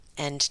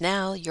And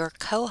now your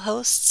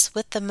co-hosts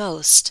with the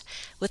most,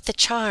 with the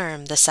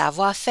charm, the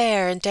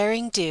savoir-faire, and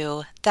daring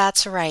do.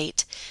 That's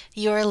right,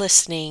 you're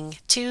listening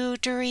to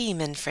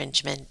Dream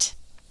Infringement.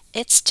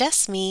 It's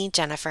just me,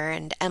 Jennifer,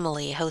 and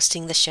Emily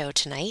hosting the show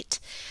tonight,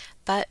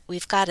 but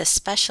we've got a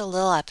special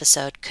little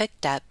episode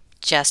cooked up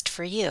just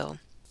for you.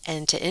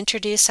 And to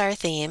introduce our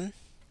theme,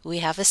 we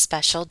have a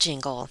special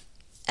jingle.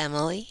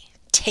 Emily,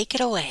 take it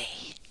away.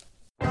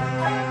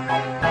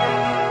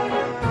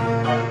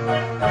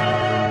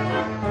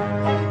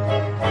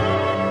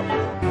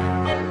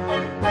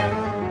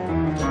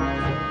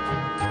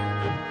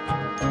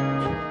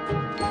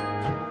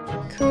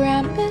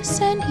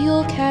 Krampus and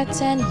Yule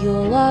cats and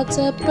Yule logs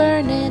a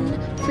burnin',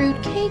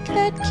 fruitcake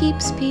that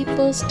keeps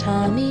people's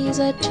tummies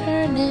a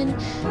turnin',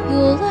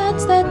 Yule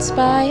lads that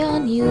spy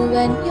on you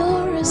when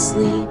you're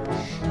asleep.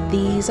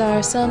 These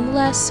are some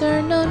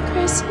lesser known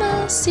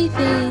Christmassy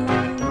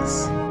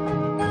things.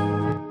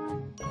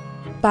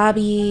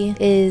 Bobby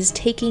is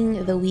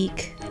taking the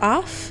week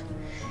off,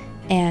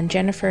 and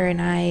Jennifer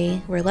and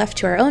I were left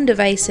to our own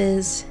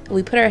devices.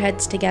 We put our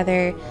heads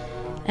together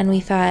and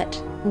we thought,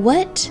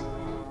 what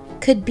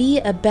could be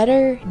a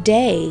better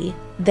day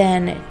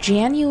than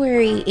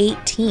January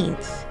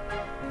 18th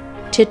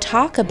to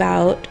talk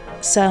about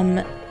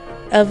some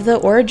of the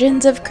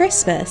origins of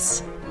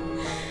Christmas?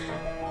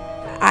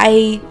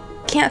 I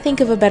can't think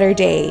of a better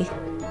day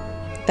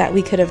that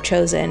we could have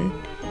chosen.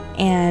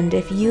 And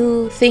if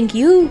you think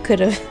you could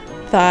have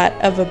thought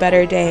of a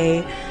better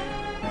day,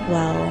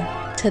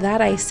 well, to that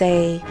I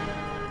say,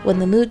 when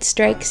the mood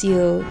strikes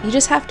you, you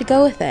just have to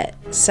go with it.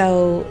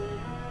 So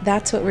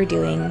that's what we're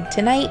doing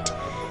tonight.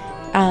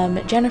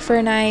 Jennifer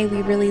and I,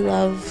 we really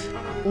love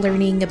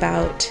learning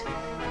about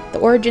the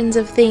origins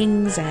of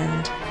things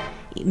and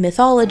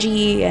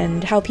mythology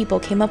and how people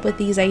came up with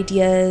these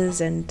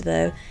ideas and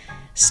the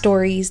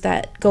stories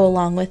that go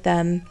along with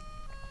them.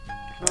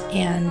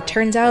 And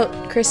turns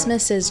out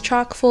Christmas is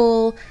chock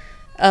full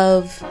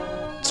of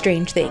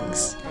strange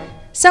things.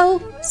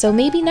 So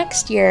maybe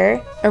next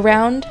year,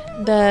 around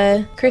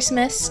the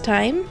Christmas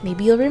time,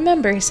 maybe you'll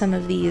remember some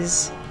of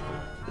these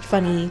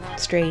funny,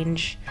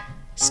 strange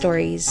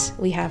stories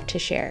we have to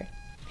share.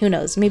 Who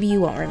knows? Maybe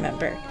you won't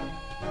remember.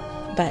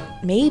 But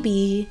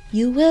maybe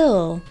you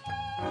will.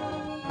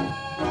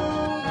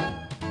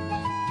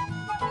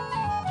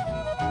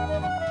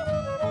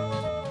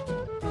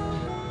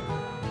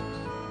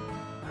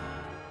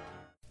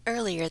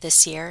 Earlier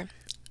this year,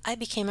 I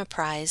became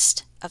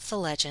apprised of the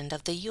legend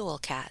of the Yule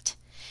Cat.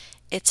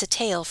 It's a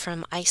tale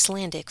from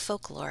Icelandic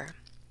folklore,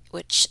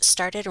 which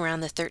started around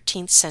the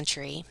 13th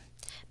century,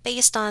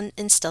 based on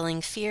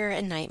instilling fear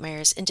and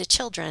nightmares into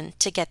children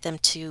to get them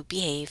to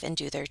behave and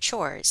do their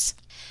chores.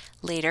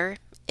 Later,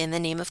 in the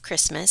name of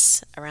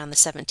Christmas, around the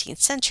 17th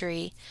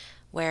century,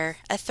 where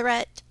a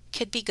threat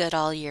could be good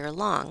all year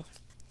long.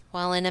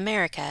 While in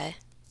America,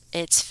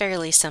 it's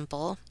fairly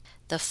simple.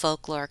 The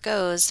folklore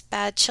goes,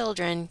 bad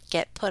children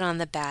get put on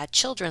the bad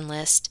children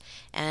list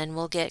and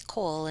will get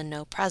coal and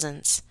no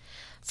presents.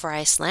 For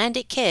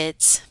Icelandic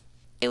kids,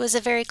 it was a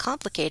very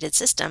complicated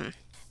system.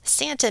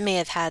 Santa may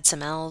have had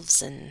some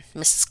elves and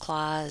Mrs.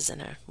 Claus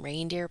and a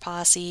reindeer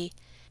posse,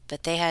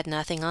 but they had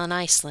nothing on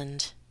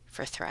Iceland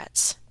for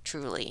threats,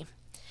 truly.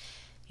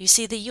 You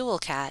see, the Yule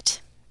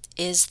Cat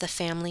is the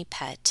family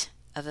pet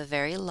of a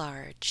very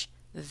large,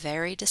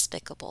 very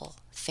despicable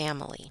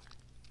family.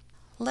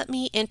 Let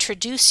me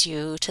introduce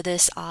you to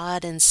this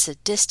odd and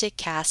sadistic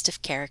cast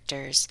of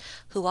characters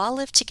who all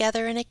live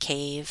together in a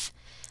cave,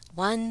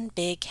 one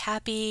big,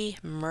 happy,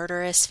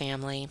 murderous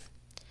family.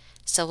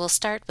 So we'll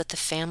start with the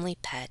family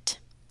pet.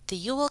 The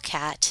Yule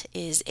Cat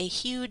is a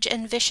huge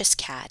and vicious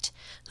cat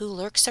who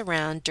lurks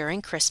around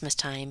during Christmas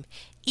time,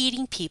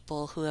 eating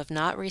people who have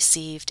not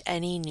received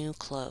any new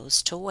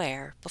clothes to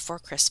wear before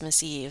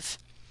Christmas Eve.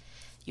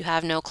 You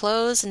have no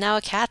clothes, and now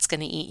a cat's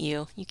going to eat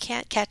you. You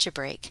can't catch a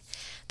break.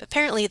 But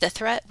apparently the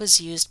threat was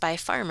used by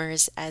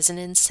farmers as an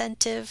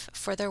incentive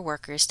for their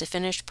workers to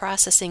finish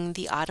processing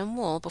the autumn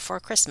wool before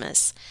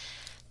Christmas.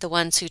 The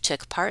ones who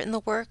took part in the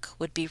work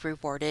would be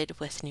rewarded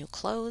with new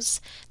clothes.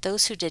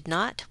 Those who did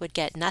not would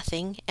get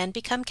nothing and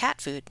become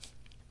cat food.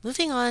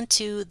 Moving on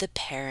to the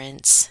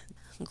parents,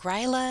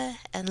 Gryla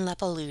and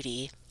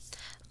Lepaludi.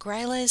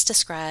 Gryla is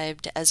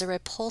described as a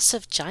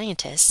repulsive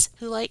giantess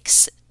who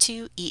likes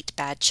to eat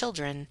bad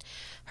children.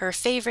 Her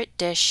favorite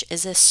dish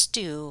is a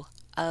stew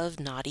of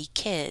naughty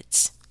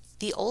kids.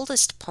 The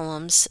oldest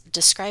poems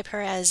describe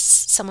her as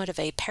somewhat of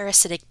a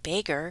parasitic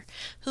beggar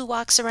who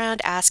walks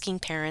around asking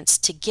parents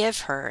to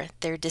give her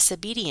their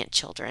disobedient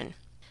children.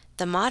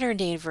 The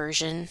modern-day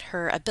version,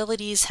 her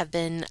abilities have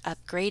been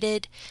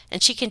upgraded,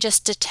 and she can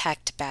just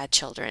detect bad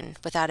children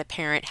without a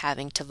parent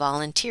having to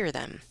volunteer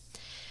them.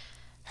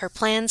 Her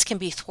plans can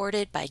be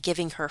thwarted by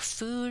giving her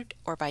food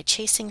or by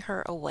chasing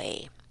her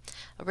away.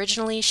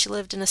 Originally, she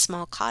lived in a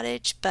small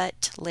cottage,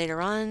 but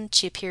later on,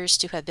 she appears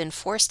to have been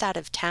forced out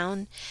of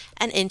town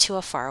and into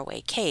a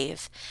faraway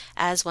cave,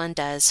 as one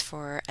does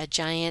for a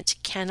giant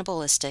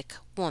cannibalistic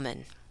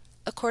woman.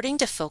 According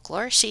to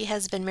folklore, she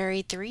has been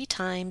married 3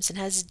 times and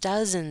has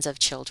dozens of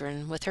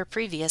children with her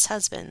previous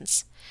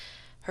husbands.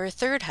 Her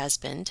third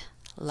husband,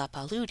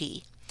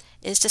 Lapaludi,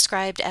 is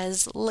described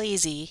as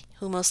lazy,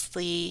 who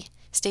mostly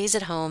stays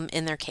at home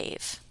in their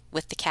cave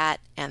with the cat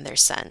and their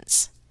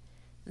sons.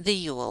 The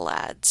Yule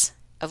Lads,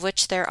 of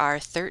which there are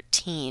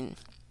 13.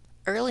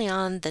 Early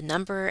on, the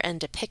number and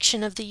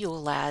depiction of the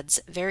Yule Lads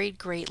varied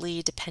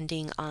greatly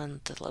depending on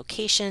the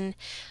location,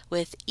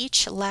 with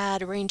each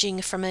lad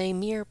ranging from a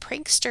mere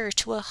prankster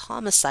to a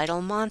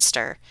homicidal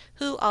monster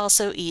who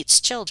also eats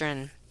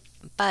children.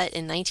 But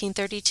in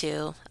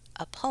 1932,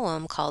 a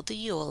poem called The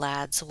Yule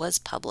Lads was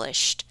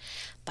published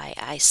by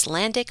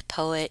Icelandic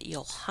poet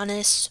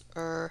Johannes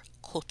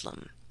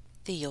Kotlum,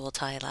 The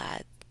Yuletide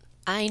Lad.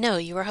 I know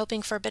you were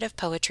hoping for a bit of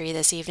poetry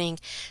this evening,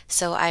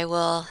 so I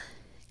will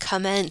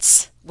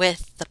commence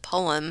with the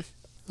poem.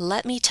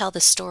 Let me tell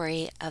the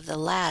story of the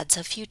lads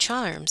of Few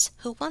Charms,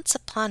 who once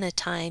upon a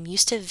time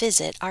used to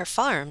visit our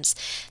farms.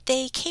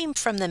 They came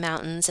from the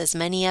mountains, as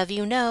many of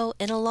you know,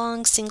 in a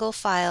long single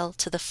file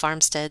to the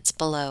farmsteads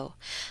below.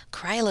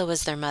 Kryla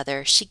was their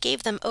mother, she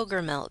gave them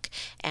ogre milk,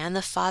 and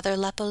the father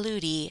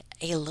Lepaludi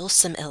a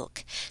loathsome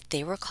ilk.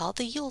 They were called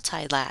the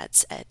Yuletide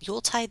lads, at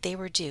Yuletide they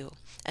were due,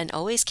 and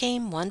always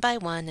came one by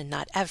one and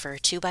not ever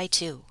 2 by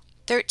 2.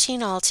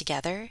 13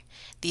 altogether,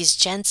 these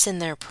gents in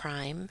their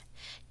prime,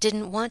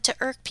 didn't want to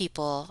irk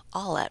people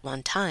all at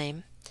one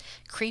time.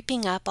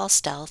 Creeping up all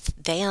stealth,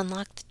 they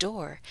unlocked the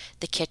door.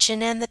 The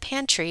kitchen and the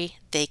pantry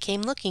they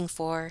came looking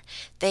for.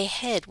 They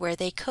hid where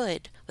they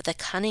could, with a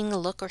cunning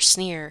look or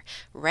sneer,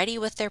 ready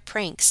with their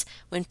pranks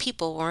when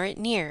people weren't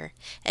near.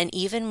 And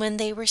even when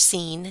they were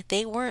seen,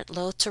 they weren't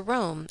loath to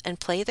roam and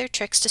play their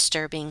tricks,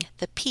 disturbing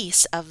the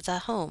peace of the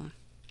home.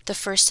 The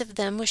first of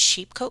them was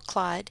Sheepcoat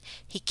Clod.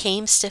 He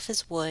came stiff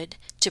as wood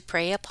to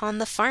prey upon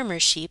the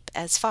farmer's sheep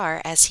as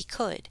far as he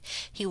could.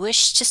 He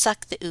wished to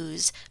suck the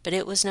ooze, but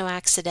it was no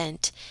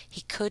accident.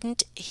 He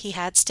couldn't, he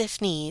had stiff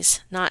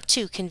knees, not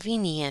too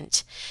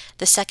convenient.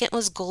 The second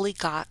was Gully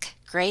Gawk,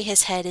 gray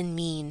his head and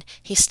mean.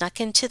 He snuck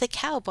into the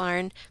cow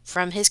barn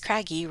from his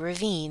craggy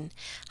ravine.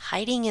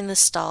 Hiding in the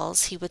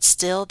stalls, he would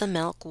steal the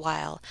milk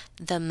while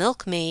the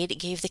milkmaid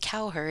gave the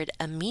cowherd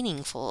a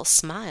meaningful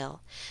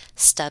smile.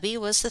 Stubby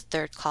was the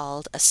third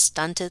called, a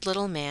stunted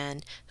little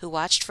man who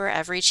watched for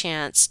every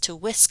chance to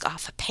whisk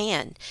off a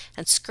pan,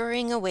 and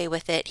scurrying away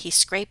with it, he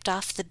scraped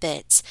off the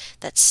bits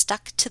that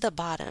stuck to the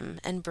bottom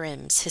and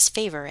brims, his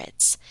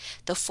favorites.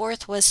 The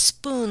fourth was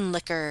Spoon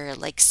Licker,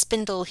 like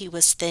spindle he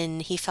was thin,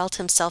 he felt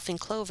himself in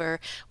clover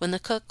when the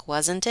cook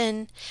wasn't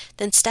in.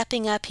 Then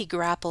stepping up he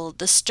grappled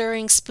the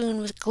stirring spoon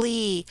with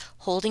glee,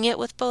 holding it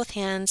with both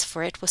hands,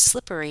 for it was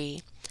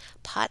slippery.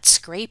 Pot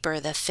Scraper,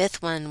 the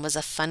fifth one, was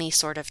a funny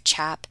sort of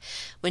chap.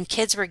 When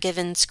kids were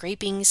given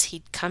scrapings,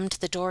 he'd come to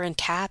the door and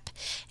tap,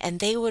 and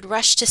they would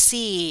rush to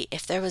see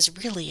if there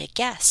was really a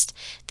guest.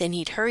 Then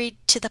he'd hurry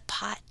to the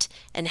pot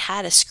and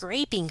had a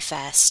scraping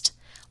fest.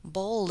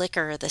 Bowl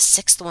Licker, the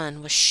sixth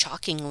one, was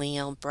shockingly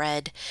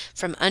ill-bred.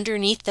 From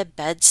underneath the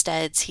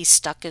bedsteads he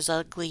stuck his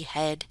ugly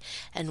head,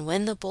 and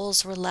when the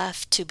bowls were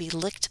left to be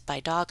licked by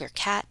dog or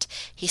cat,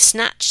 he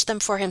snatched them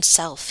for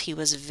himself. He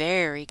was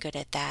very good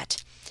at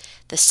that.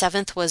 The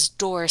seventh was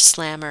Door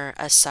Slammer,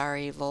 a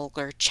sorry,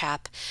 vulgar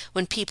chap.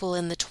 When people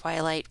in the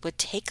twilight would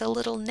take a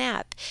little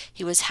nap,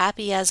 he was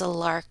happy as a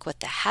lark with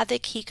the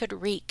havoc he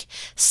could wreak,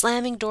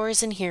 slamming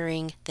doors and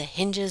hearing the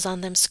hinges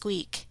on them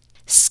squeak.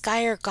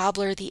 Skyer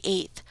Gobbler the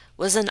eighth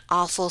was an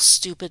awful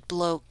stupid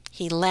bloke.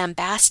 He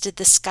lambasted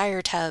the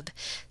skyer tub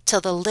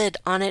till the lid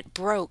on it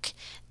broke.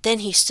 Then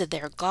he stood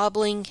there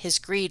gobbling, his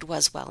greed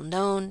was well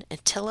known,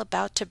 until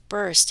about to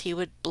burst he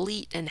would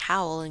bleat and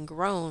howl and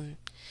groan.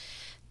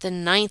 The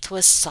ninth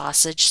was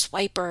Sausage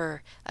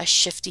Swiper, a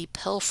shifty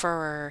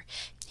pilferer.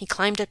 He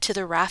climbed up to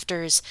the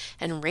rafters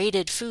and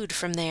raided food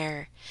from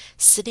there.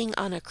 Sitting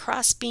on a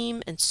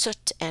crossbeam in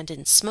soot and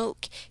in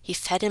smoke, he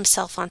fed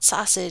himself on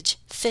sausage,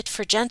 fit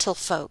for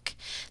gentlefolk.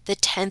 The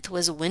 10th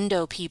was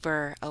Window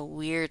Peeper, a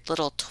weird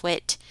little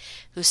twit,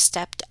 who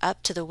stepped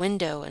up to the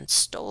window and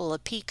stole a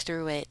peek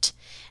through it.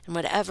 And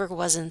whatever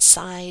was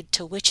inside,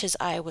 to which his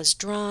eye was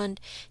drawn,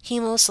 he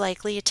most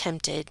likely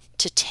attempted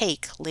to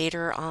take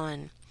later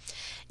on.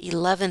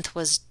 11th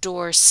was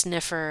Door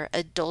Sniffer,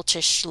 a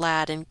doltish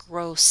lad and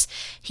gross.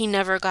 He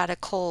never got a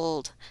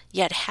cold,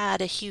 yet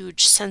had a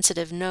huge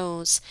sensitive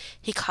nose.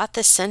 He caught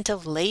the scent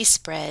of lace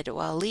bread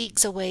while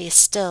leagues away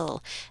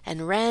still,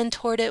 and ran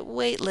toward it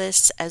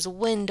weightless as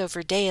wind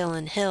over dale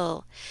and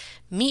hill.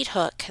 Meat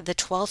Hook, the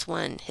 12th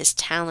one, his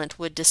talent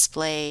would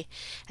display.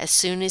 As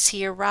soon as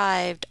he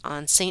arrived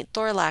on St.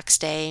 Thorlak's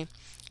Day,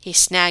 he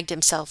snagged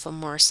himself a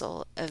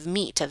morsel of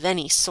meat of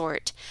any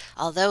sort,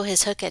 although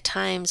his hook at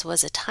times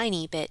was a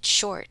tiny bit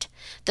short.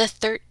 The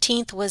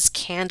 13th was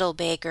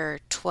Candlebaker,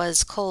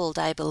 'twas cold,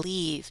 I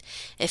believe,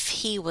 if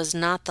he was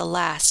not the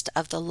last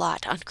of the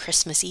lot on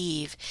Christmas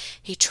Eve.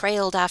 He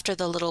trailed after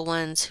the little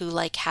ones who,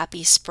 like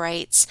happy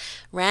sprites,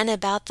 ran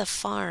about the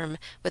farm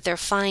with their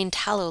fine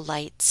tallow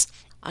lights.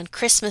 On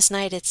Christmas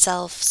night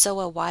itself, so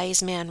a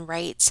wise man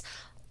writes,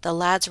 The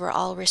lads were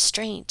all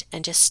restraint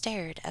and just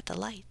stared at the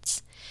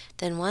lights.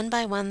 Then one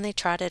by one they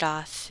trotted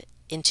off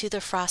into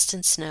the frost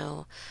and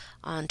snow.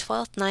 On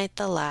 12th night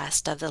the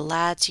last of the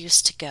lads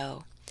used to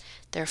go.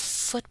 Their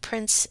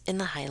footprints in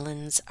the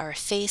highlands are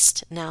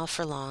effaced now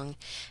for long,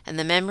 and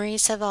the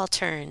memories have all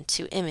turned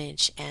to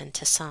image and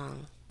to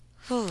song.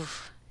 Whew,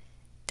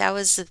 that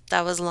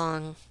was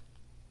long.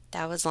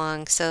 That was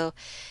long. So,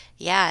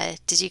 yeah,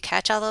 did you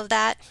catch all of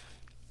that?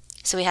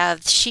 So we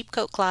have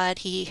Sheepcoat Clod.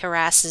 He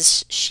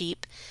harasses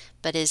sheep,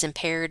 but is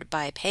impaired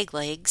by peg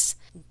legs.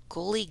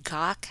 Goalie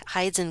Gawk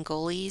hides in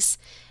goalies,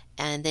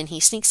 and then he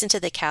sneaks into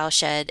the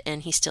cowshed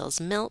and he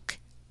steals milk.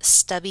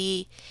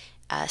 Stubby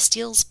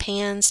steals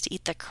pans to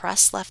eat the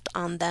crust left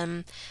on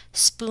them.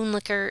 Spoon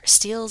Licker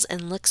steals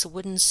and licks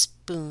wooden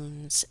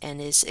spoons and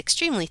is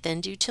extremely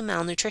thin due to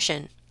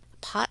malnutrition.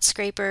 Pot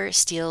Scraper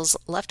steals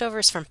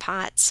leftovers from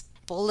pots.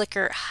 Bowl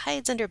Licker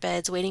hides under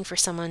beds waiting for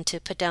someone to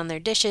put down their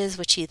dishes,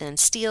 which he then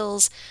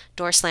steals.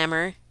 Door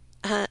Slammer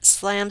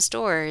slams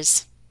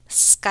doors.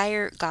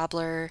 Skyer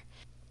Gobbler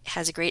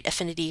has a great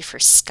affinity for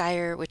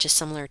Skyer, which is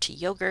similar to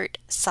yogurt.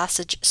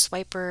 Sausage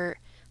Swiper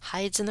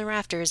hides in the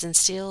rafters and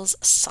steals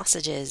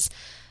sausages.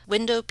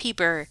 Window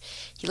Peeper,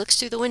 he looks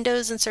through the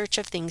windows in search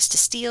of things to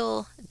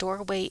steal.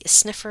 Doorway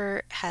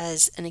Sniffer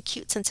has an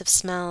acute sense of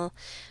smell,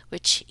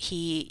 which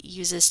he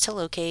uses to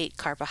locate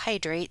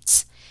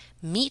carbohydrates.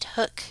 Meat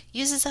Hook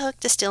uses a hook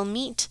to steal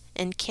meat,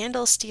 and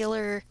Candle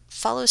Stealer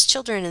follows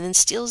children and then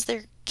steals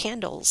their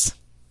candles,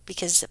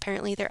 because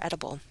apparently they're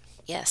edible.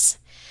 Yes.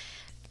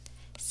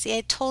 See,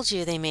 I told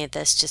you they made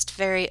this just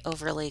very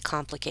overly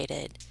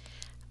complicated.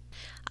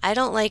 I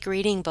don't like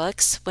reading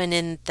books when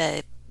in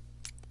the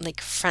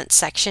front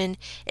section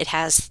it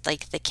has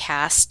the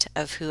cast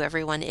of who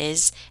everyone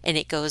is and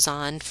it goes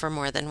on for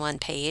more than one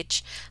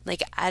page.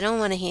 I don't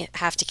want to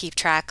have to keep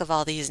track of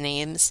all these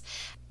names.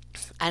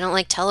 I don't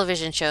like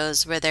television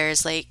shows where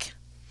there's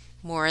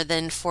more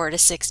than 4 to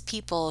 6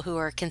 people who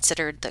are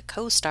considered the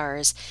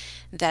co-stars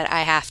that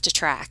I have to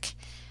track.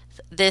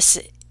 This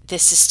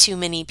is too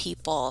many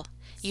people.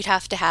 You'd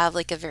have to have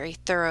a very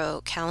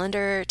thorough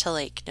calendar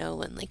to know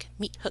when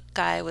Meat Hook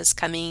Guy was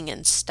coming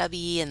and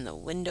Stubby and the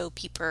Window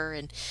Peeper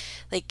and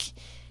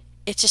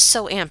it's just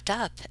so amped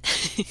up.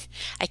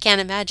 I can't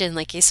imagine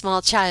a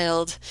small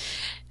child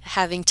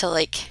having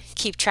to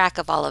keep track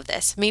of all of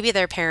this. Maybe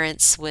their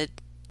parents would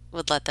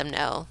let them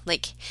know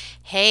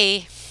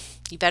hey,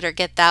 you better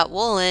get that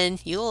wool in.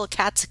 Yule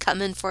Cat's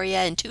coming for you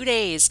in 2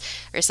 days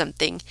or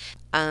something.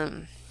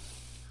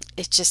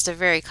 It's just a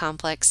very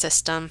complex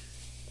system.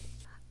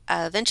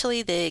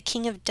 Eventually, the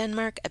King of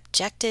Denmark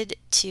objected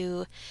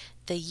to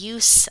the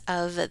use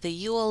of the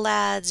Yule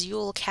lads,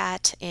 Yule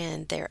Cat,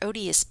 and their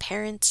odious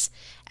parents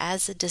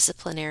as a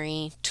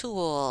disciplinary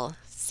tool.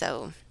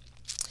 So,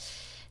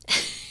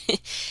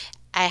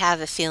 I have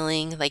a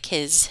feeling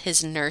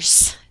his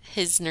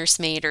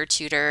nursemaid or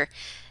tutor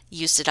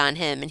used it on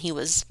him, and he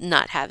was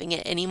not having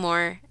it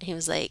anymore. He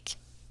was like,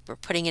 "We're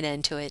putting an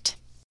end to it."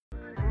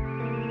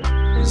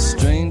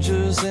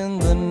 Strangers in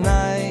the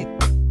night,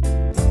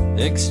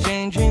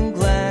 exchanging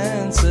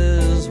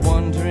glances,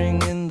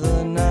 wandering in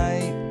the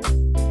night.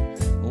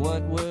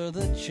 What were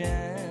the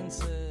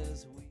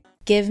chances?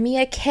 Give me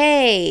a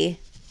K.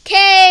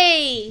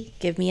 K.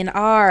 Give me an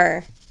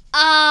R.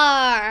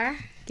 R.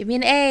 Give me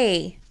an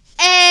A.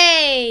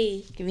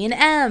 A. Give me an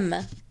M.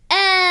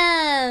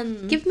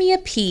 M. Give me a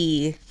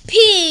P.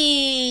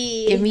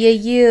 P. Give me a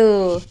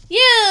U.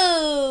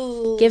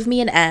 U. Give me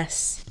an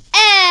S.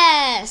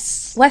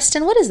 S.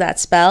 Weston, what does that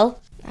spell?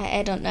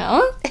 I don't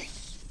know.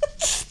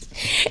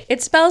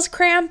 It spells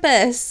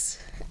Krampus.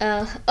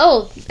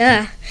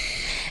 And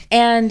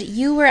And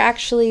you were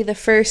actually the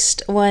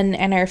first one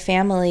in our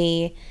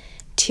family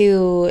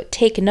to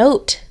take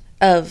note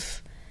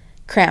of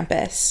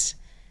Krampus.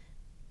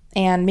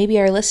 And maybe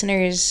our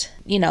listeners,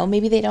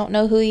 maybe they don't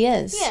know who he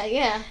is.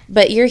 Yeah.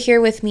 But you're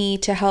here with me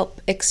to help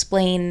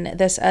explain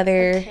this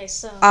other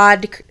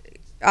odd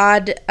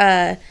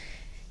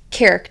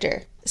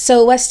character.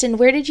 So, Weston,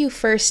 where did you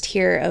first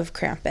hear of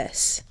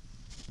Krampus?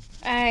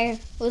 I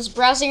was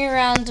browsing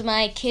around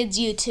my kids'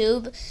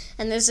 YouTube,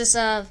 and there's this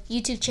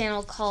YouTube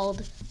channel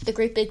called The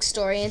Great Big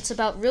Story. It's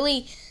about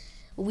really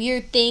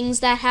weird things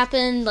that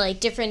happen,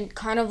 different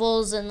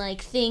carnivals and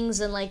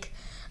things and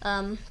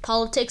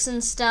politics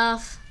and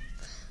stuff.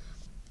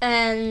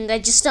 And I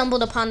just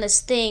stumbled upon this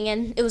thing,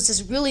 and it was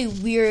this really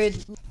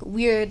weird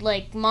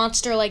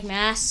monster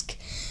mask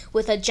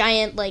with a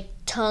giant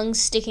tongue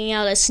sticking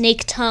out, a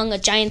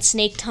giant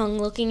snake tongue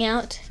looking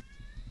out.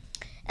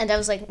 And I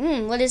was like,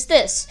 what is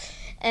this?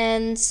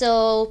 And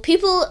so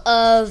people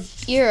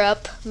of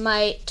Europe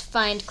might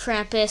find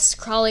Krampus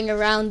crawling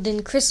around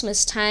in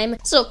Christmas time.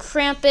 So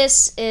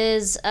Krampus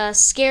is a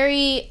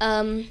scary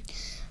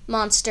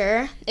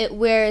monster. It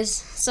wears,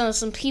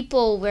 some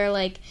people wear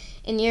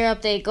in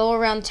Europe, they go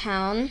around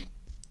town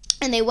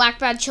and they whack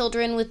bad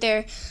children with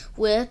their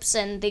whips,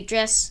 and they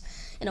dress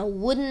in a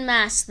wooden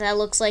mask that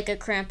looks like a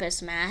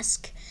Krampus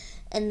mask.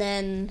 And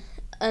then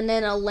and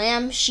then a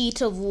lamb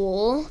sheet of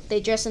wool. They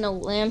dress in a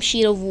lamb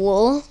sheet of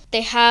wool.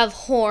 They have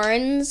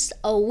horns,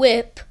 a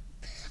whip,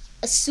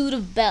 a suit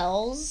of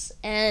bells,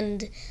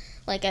 and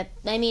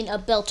a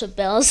belt of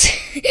bells.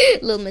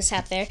 Little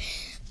mishap there.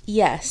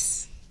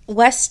 Yes.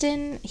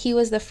 Weston, he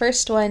was the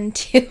first one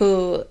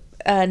to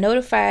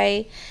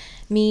notify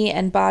me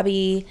and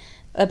Bobby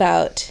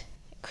about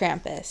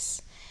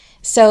Krampus.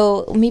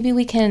 So maybe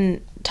we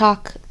can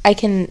talk, I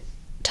can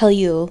tell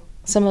you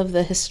some of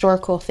the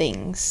historical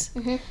things,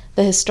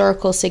 the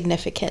historical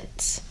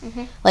significance.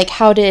 Like,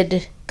 how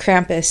did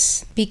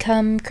Krampus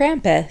become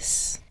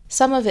Krampus?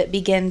 Some of it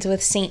begins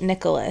with St.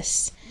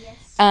 Nicholas.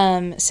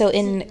 So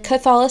in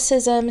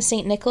Catholicism,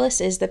 St.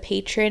 Nicholas is the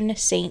patron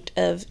saint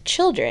of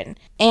children,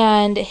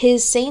 and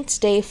his saint's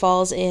day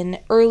falls in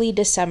early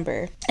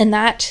December, and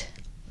that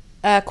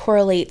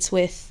correlates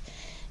with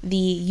the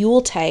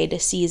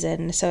Yuletide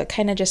season, so it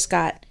kind of just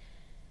got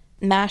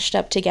mashed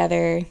up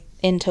together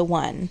into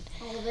one.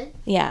 All of it?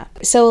 Yeah.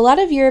 So a lot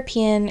of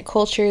European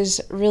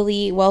cultures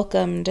really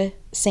welcomed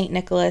St.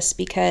 Nicholas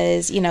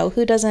because,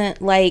 who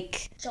doesn't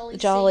like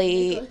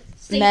jolly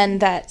men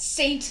that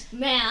Saint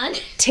man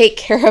take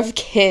care of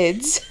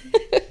kids,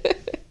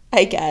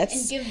 I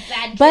guess. and give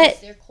bad kids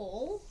their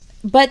coal.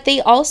 But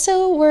they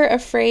also were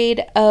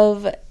afraid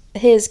of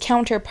his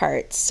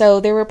counterparts. So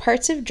there were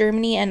parts of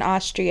Germany and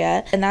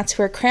Austria, and that's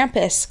where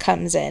Krampus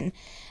comes in.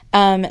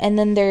 And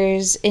then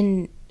there's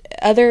in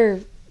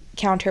other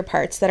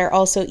counterparts that are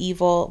also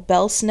evil,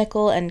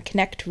 Belsnickel and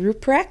Knecht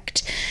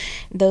Ruprecht.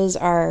 Those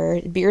are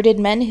bearded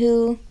men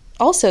who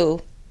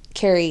also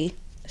carry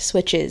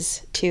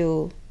switches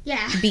to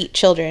beat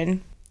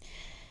children.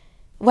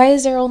 Why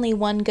is there only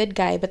one good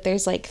guy, but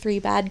there's like 3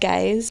 bad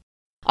guys?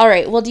 All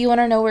right, well, do you want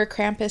to know where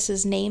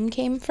Krampus's name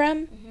came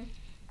from?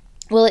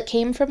 Well, it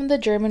came from the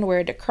German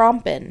word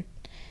Krampen,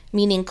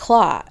 meaning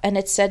claw, and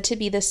it's said to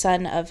be the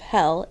son of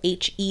Hel,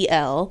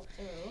 H-E-L,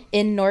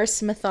 in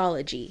Norse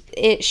mythology.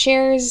 It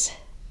shares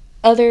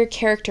other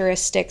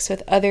characteristics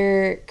with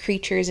other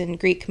creatures in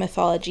Greek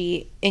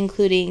mythology,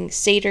 including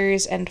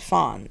satyrs and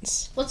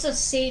fauns. What's a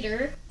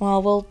satyr?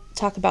 Well, we'll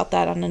talk about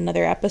that on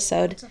another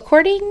episode.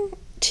 According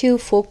to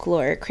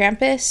folklore,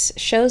 Krampus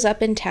shows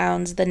up in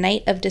towns the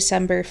night of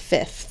December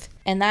 5th,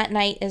 and that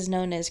night is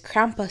known as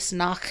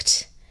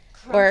Krampusnacht,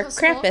 or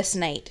Krampus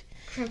night.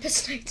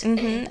 Krampus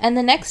night. And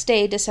the next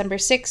day, December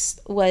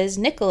 6th, was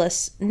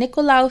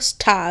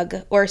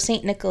Nikolaustag, or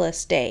St.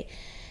 Nicholas Day.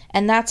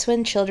 And that's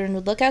when children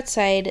would look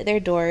outside their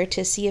door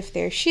to see if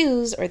their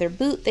shoes or their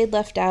boot they'd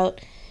left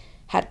out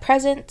had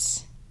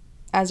presents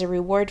as a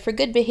reward for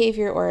good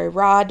behavior, or a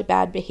rod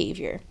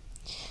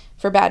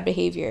for bad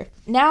behavior.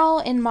 Now,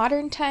 in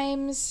modern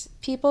times,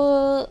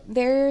 people,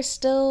 they're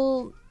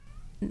still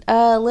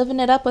living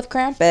it up with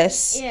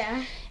Krampus.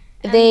 Yeah.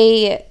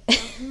 They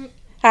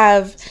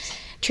have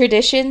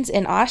traditions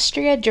in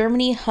Austria,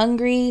 Germany,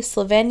 Hungary,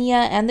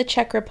 Slovenia, and the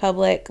Czech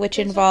Republic, which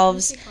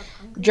involves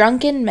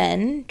drunken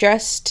men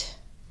dressed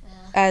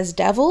as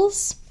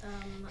devils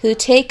who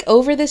take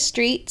over the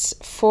streets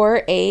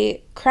for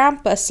a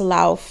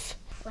Krampuslauf,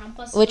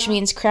 which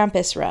means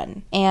Krampus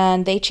run,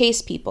 and they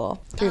chase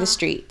people through the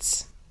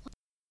streets.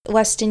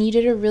 Weston, you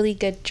did a really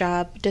good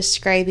job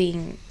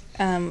describing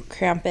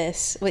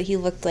Krampus, what he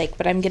looked like,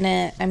 but I'm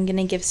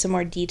gonna give some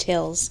more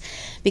details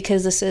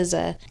because this is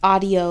a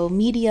audio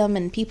medium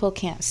and people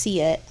can't see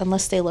it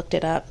unless they looked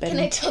it up. Can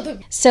I tell them?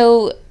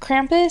 So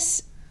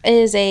Krampus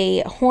is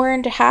a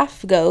horned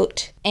half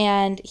goat,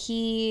 and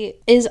he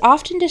is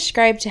often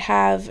described to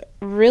have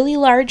really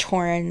large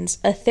horns,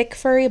 a thick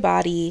furry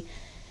body,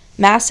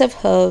 massive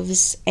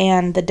hooves,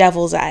 and the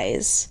devil's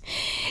eyes.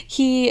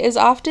 He is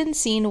often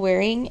seen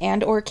wearing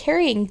and or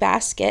carrying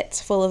baskets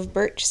full of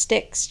birch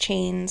sticks,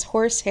 chains,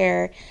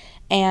 horsehair,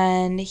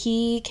 and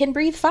he can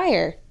breathe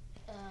fire.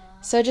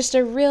 So just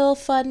a real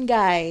fun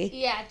guy.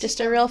 Yeah. Just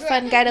a real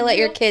fun guy to let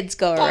your kids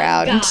go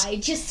around.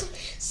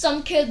 Just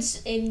some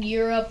kids in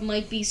Europe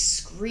might be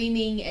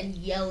screaming and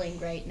yelling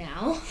right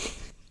now.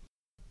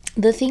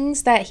 The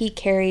things that he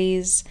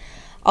carries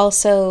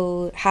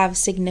also have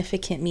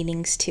significant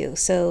meanings too.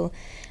 So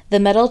the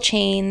metal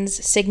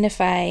chains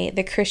signify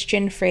the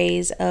Christian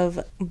phrase of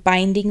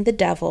binding the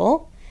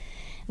devil.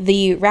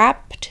 The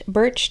wrapped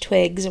birch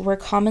twigs were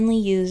commonly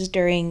used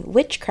during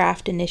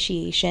witchcraft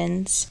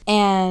initiations.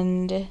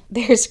 And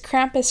there's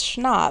Krampus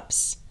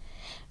Schnapps,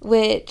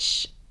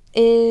 which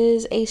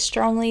is a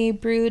strongly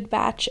brewed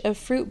batch of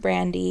fruit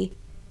brandy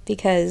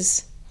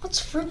because... What's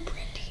fruit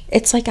brandy?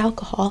 It's like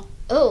alcohol.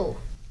 Oh.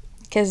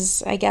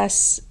 Because I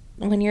guess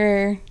when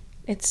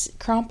it's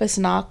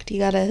Krampusnacht, you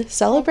gotta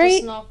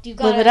celebrate,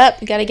 live it up,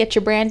 you gotta get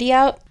your brandy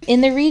out.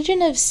 In the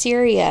region of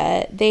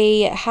Syria,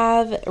 they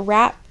have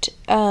wrapped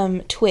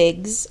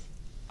twigs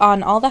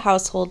on all the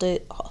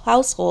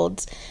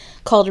households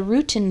called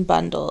Ruten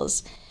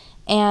bundles,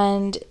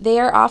 and they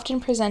are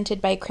often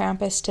presented by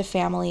Krampus to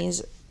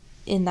families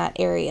in that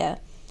area.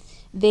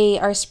 They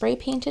are spray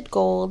painted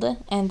gold,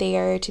 and they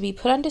are to be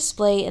put on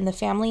display in the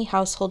family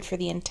household for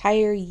the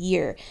entire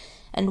year.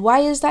 And why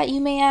is that, you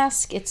may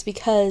ask? It's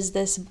because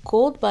this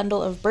gold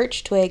bundle of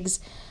birch twigs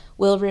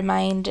will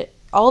remind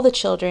all the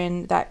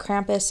children that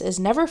Krampus is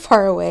never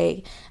far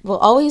away, will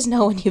always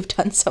know when you've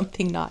done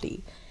something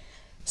naughty.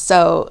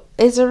 So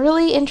it's a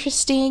really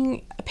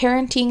interesting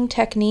parenting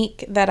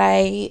technique that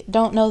I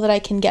don't know that I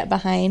can get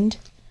behind.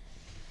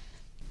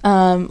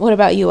 What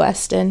about you,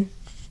 Weston?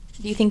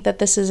 Do you think that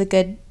this is a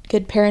good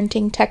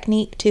parenting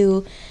technique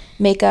to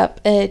make up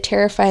a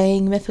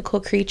terrifying mythical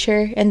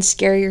creature and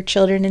scare your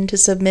children into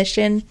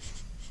submission?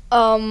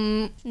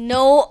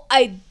 No,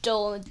 I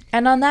don't.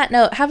 And on that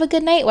note, have a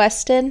good night,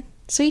 Weston.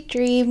 Sweet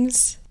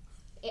dreams.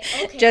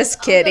 Okay,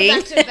 Just kidding.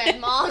 I'll go back to bed,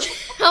 Mom.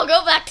 I'll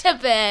go back to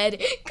bed.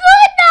 Good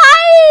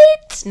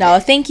night! No,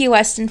 thank you,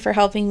 Weston, for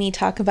helping me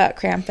talk about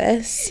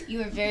Krampus.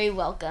 You are very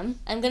welcome.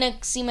 I'm gonna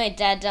see my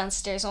dad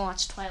downstairs and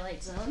watch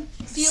Twilight Zone.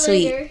 See you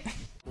Sweet. later.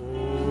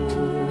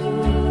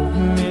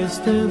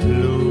 Mr.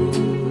 Blue,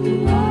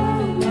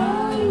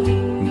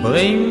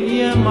 bring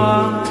ihr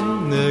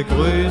meine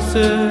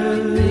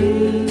Grüße.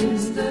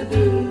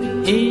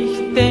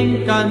 Ich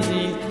denk an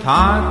sie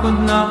Tag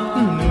und Nacht,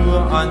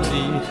 nur an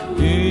sie,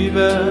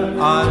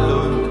 überall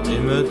und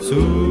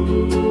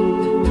immerzu.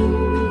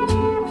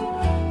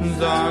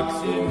 Sag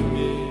sie,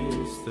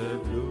 Mr.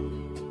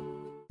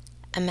 Blue.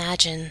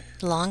 Imagine,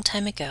 long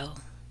time ago,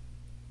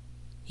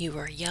 you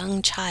were a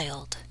young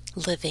child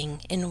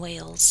living in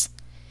Wales,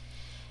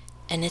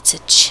 and it's a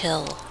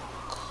chill,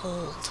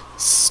 cold,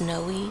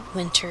 snowy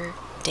winter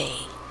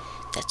day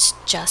that's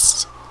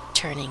just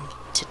turning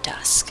to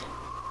dusk.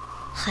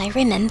 I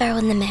remember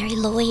when the Mary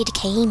Lloyd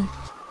came.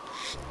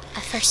 I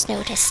first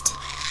noticed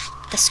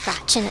the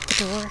scratching at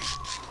the door,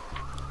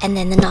 and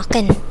then the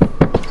knocking.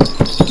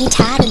 Me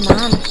Tad and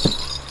Mom,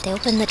 they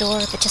opened the door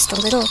but just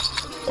a little.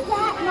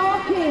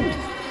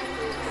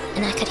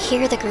 And I could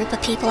hear the group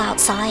of people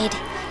outside.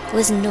 It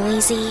was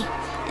noisy,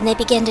 and they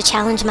began to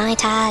challenge my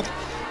Tad.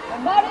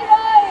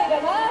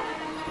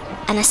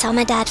 And I saw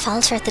my dad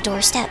falter at the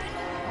doorstep.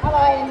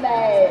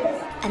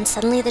 And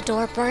suddenly the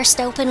door burst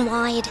open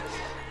wide,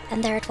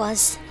 and there it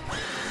was.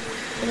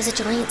 It was a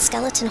giant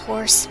skeleton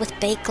horse with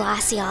big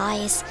glassy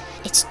eyes,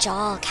 its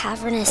jaw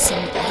cavernous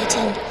and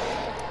biting,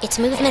 its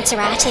movements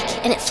erratic,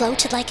 and it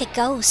floated like a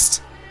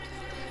ghost.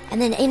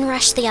 And then in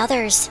rushed the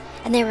others,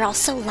 and they were all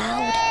so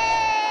loud.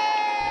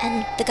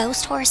 And the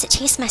ghost horse, it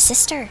chased my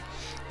sister,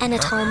 and a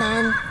tall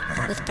man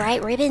with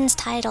bright ribbons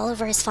tied all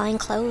over his fine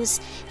clothes.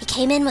 He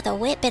came in with a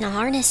whip and a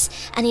harness,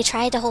 and he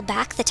tried to hold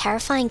back the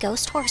terrifying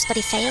ghost horse, but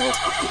he failed.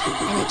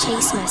 And it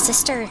chased my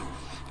sister,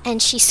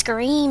 and she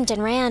screamed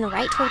and ran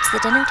right towards the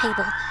dinner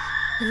table.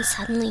 And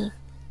suddenly,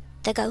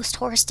 the ghost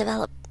horse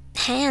developed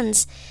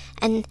hands,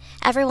 and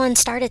everyone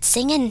started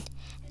singing.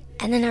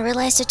 And then I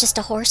realized it was just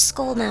a horse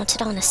skull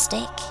mounted on a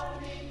stick.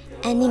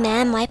 And me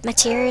mam wiped my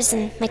tears,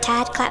 and my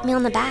Tad clapped me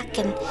on the back,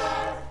 and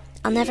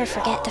I'll never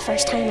forget the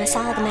first time I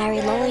saw the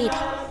Mary Lloyd.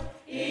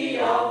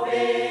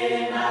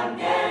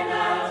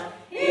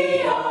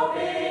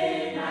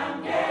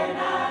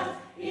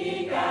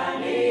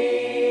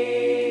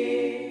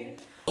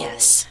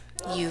 Yes,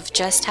 you've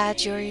just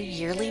had your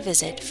yearly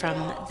visit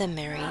from the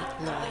Mary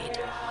Lloyd,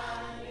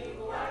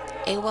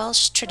 a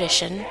Welsh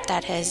tradition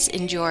that has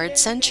endured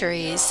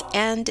centuries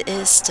and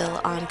is still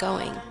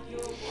ongoing.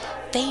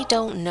 They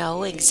don't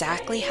know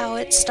exactly how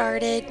it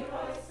started,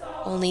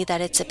 only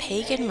that it's a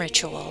pagan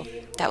ritual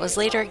that was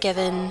later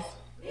given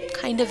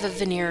kind of a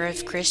veneer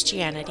of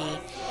Christianity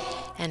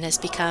and has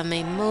become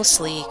a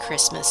mostly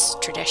Christmas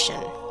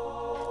tradition.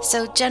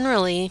 So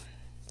generally,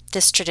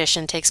 this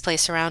tradition takes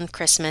place around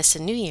Christmas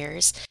and New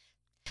Year's,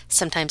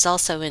 sometimes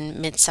also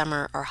in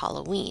midsummer or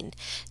Halloween.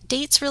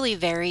 Dates really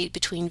varied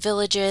between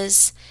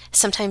villages.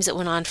 Sometimes it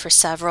went on for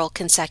several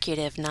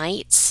consecutive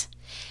nights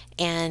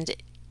and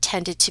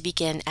tended to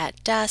begin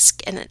at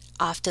dusk, and it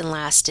often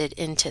lasted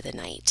into the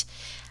night.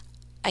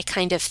 I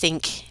kind of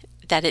think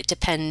that it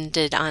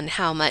depended on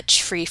how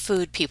much free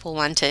food people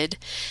wanted.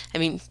 I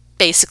mean,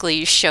 basically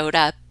you showed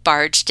up,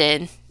 barged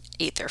in,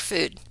 ate their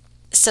food.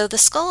 So the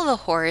skull of a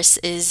horse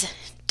is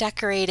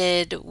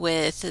decorated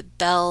with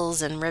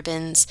bells and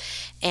ribbons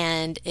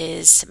and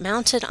is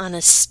mounted on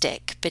a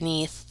stick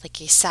beneath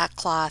like a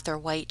sackcloth or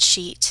white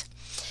sheet.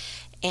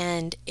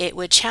 And it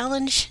would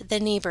challenge the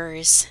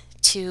neighbors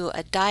to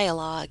a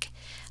dialogue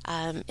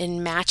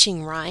in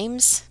matching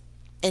rhymes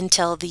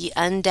until the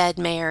undead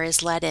mayor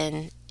is let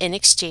in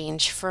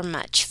exchange for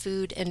much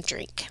food and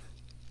drink.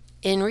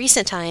 In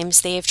recent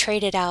times, they have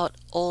traded out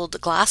old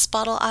glass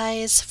bottle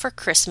eyes for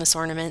Christmas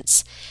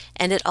ornaments,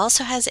 and it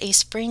also has a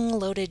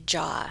spring-loaded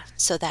jaw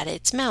so that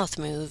its mouth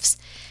moves,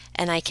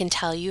 and I can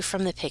tell you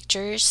from the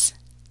pictures,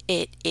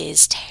 it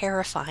is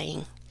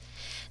terrifying.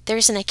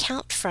 There's an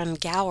account from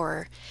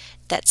Gower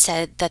that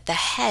said that the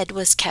head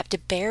was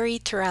kept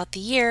buried throughout the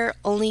year,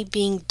 only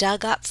being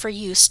dug up for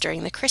use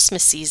during the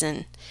Christmas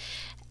season.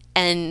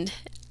 And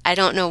I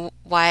don't know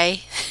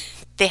why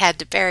they had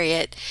to bury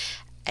it.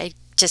 I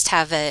just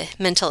have a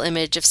mental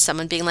image of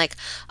someone being like,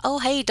 oh,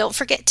 hey, don't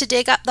forget to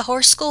dig up the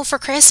horse skull for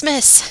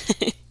Christmas.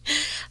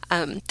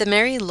 The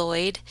Mary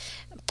Lloyd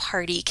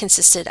party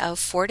consisted of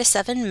 4 to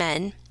 7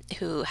 men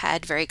who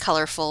had very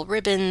colorful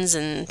ribbons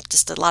and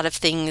just a lot of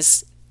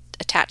things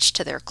attached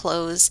to their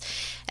clothes.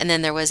 And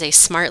then there was a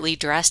smartly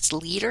dressed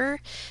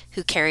leader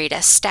who carried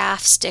a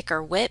staff, stick,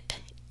 or whip,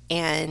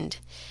 and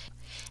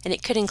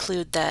it could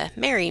include the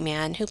merry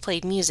man who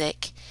played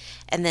music,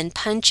 and then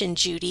Punch and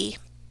Judy,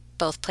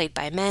 both played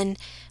by men,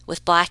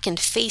 with blackened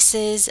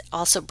faces,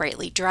 also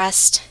brightly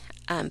dressed.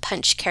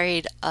 Punch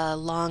carried a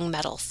long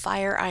metal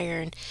fire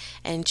iron,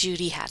 and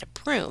Judy had a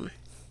broom.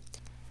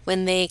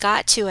 When they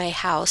got to a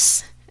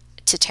house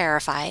to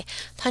terrify,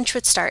 Punch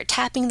would start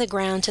tapping the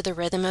ground to the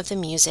rhythm of the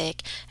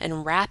music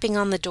and rapping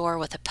on the door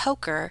with a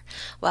poker,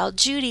 while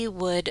Judy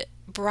would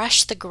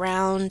brush the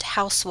ground,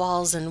 house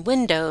walls, and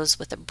windows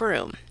with a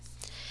broom.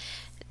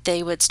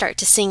 They would start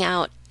to sing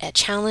out a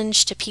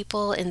challenge to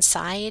people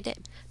inside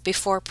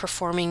before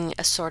performing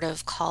a sort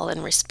of call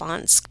and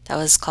response that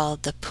was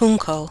called the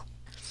punko.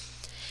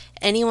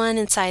 Anyone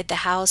inside the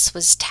house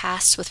was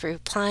tasked with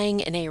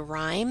replying in a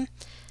rhyme.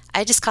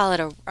 I just call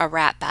it a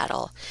rap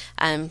battle,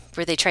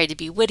 where they tried to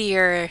be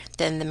wittier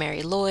than the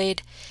Mary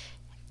Lloyd.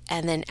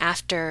 And then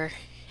after,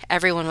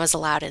 everyone was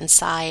allowed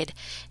inside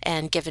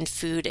and given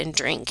food and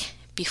drink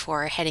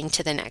before heading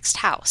to the next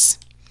house.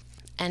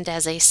 And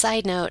as a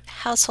side note,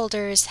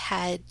 householders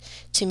had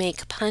to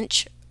make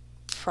Punch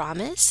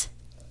promise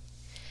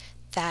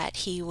that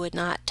he would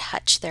not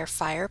touch their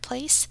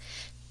fireplace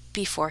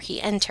before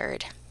he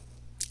entered.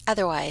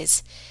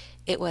 Otherwise,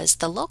 it was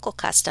the local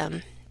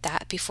custom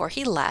that before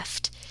he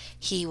left,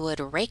 he would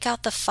rake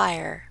out the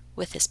fire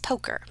with his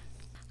poker.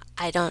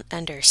 I don't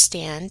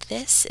understand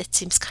this. It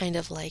seems kind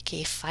of like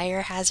a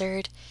fire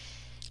hazard.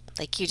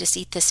 Like you just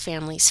eat this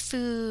family's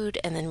food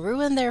and then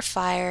ruin their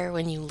fire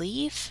when you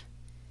leave.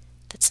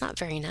 That's not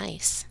very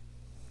nice.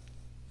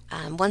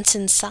 Once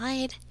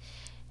inside,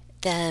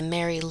 the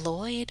Mary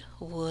Lloyd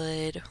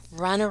would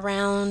run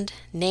around,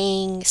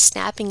 neighing,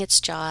 snapping its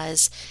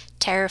jaws,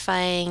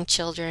 terrifying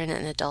children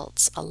and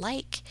adults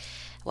alike,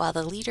 while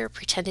the leader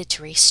pretended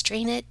to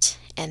restrain it,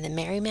 and the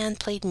merry man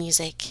played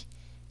music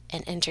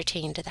and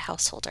entertained the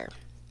householder.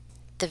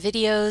 The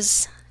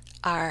videos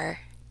are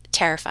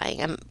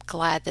terrifying. I'm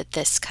glad that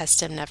this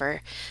custom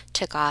never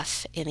took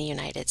off in the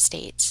United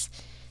States.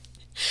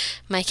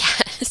 My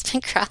cat has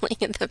been crawling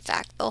in the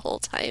back the whole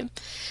time.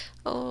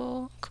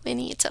 Oh,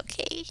 Quinny, it's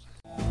okay.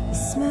 The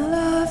smell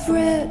of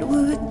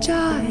redwood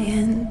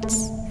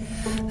giants,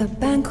 a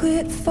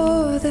banquet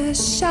for the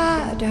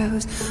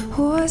shadows,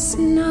 horse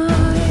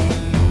night,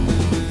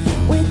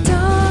 with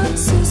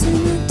dances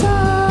in the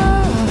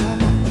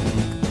dark.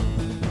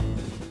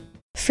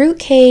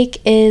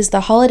 Fruitcake is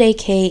the holiday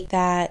cake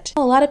that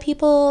a lot of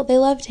people, they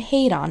love to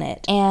hate on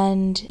it.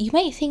 And you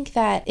might think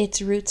that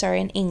its roots are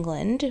in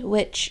England,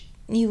 which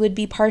you would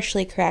be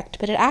partially correct,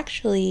 but it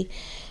actually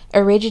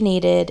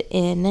originated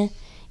in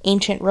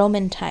ancient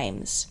Roman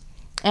times.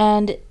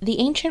 And the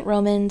ancient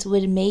Romans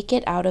would make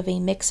it out of a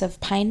mix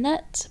of pine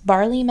nuts,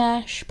 barley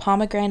mash,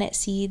 pomegranate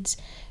seeds,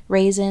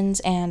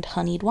 raisins, and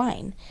honeyed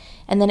wine.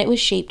 And then it was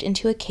shaped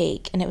into a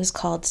cake, and it was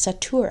called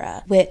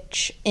satura,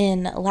 which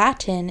in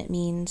Latin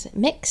means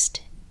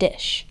mixed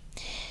dish.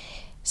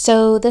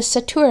 So the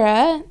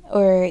satura,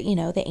 or,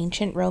 the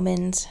ancient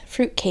Romans'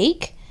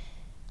 fruitcake,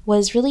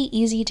 was really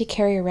easy to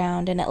carry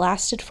around, and it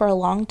lasted for a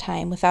long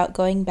time without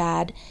going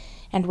bad,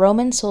 and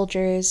Roman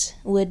soldiers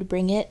would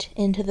bring it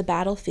into the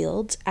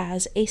battlefields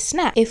as a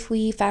snack. If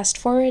we fast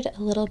forward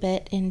a little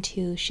bit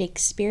into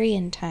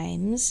Shakespearean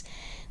times,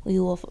 we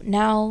will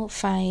now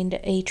find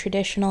a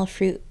traditional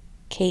fruit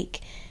cake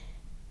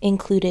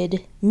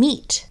included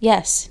meat.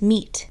 Yes,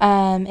 meat.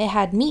 It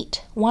had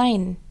meat,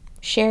 wine,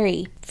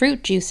 sherry,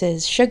 fruit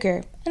juices,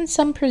 sugar, and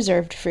some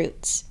preserved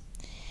fruits.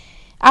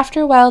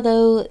 After a while,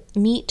 though,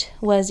 meat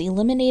was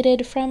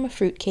eliminated from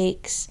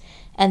fruitcakes,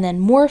 and then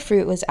more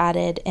fruit was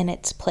added in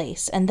its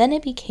place, and then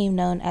it became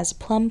known as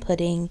plum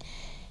pudding,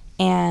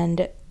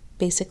 and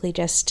basically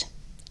just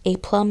a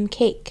plum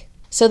cake.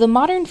 So the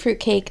modern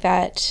fruitcake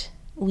that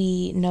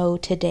we know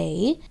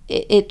today,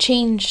 it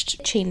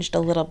changed a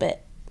little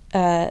bit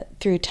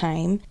through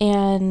time,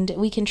 and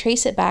we can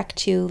trace it back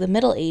to the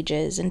Middle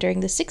Ages. And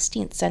during the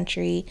 16th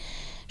century,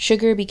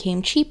 sugar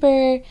became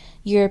cheaper.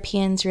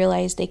 Europeans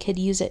realized they could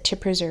use it to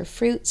preserve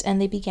fruits,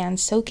 and they began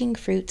soaking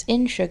fruits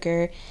in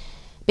sugar,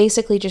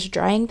 basically just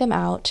drying them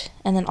out,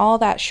 and then all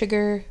that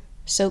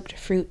sugar-soaked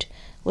fruit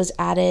was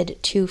added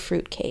to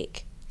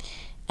fruitcake.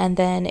 And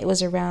then it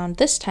was around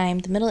this time,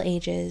 the Middle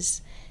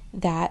Ages,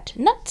 that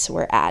nuts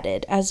were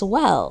added as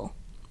well.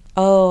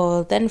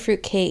 Oh, then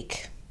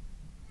fruitcake,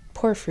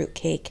 poor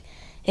fruitcake,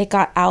 it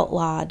got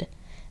outlawed.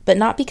 But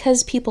not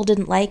because people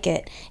didn't like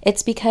it,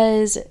 it's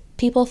because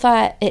people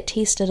thought it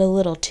tasted a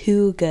little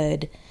too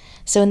good.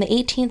 So in the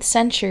 18th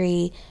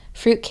century,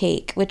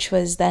 fruitcake, which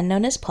was then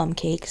known as plum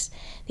cakes,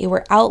 they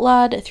were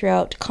outlawed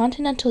throughout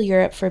continental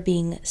Europe for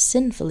being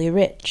sinfully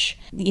rich.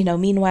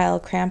 Meanwhile,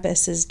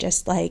 Krampus is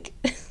just like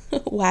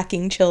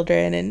whacking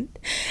children, and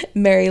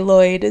Mary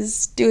Lloyd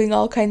is doing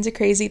all kinds of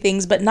crazy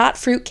things, but not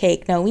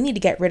fruitcake. No, we need to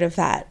get rid of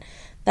that.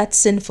 That's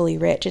sinfully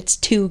rich. It's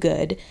too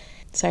good.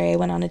 Sorry, I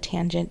went on a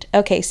tangent.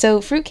 Okay,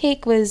 so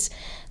fruitcake was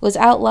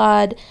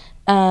outlawed,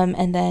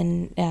 and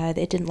then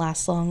it didn't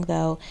last long,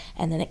 though,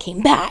 and then it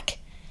came back.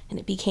 and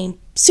it became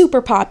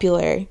super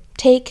popular.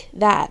 Take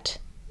that,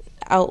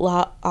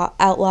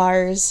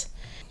 outlaws.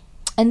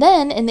 And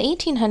then in the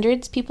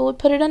 1800s, people would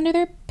put it under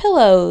their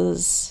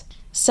pillows.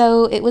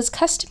 So it was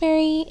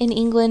customary in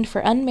England for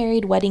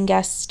unmarried wedding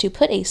guests to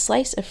put a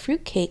slice of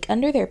fruitcake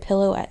under their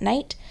pillow at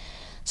night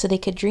so they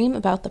could dream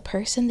about the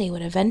person they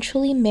would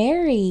eventually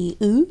marry.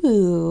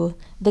 Ooh.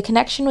 The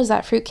connection was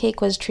that fruitcake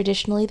was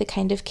traditionally the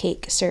kind of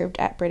cake served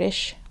at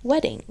British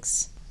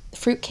weddings.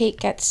 Fruitcake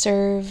gets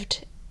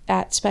served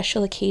at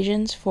special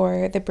occasions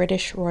for the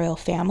British royal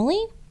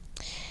family.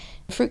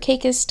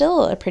 Fruitcake is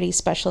still a pretty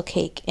special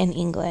cake in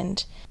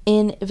England.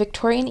 In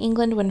Victorian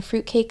England, when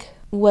fruitcake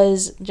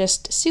was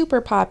just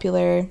super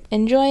popular,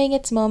 enjoying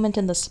its moment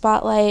in the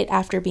spotlight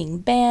after being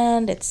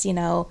banned, it's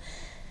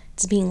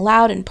being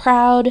loud and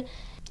proud,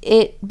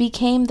 it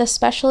became the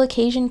special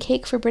occasion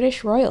cake for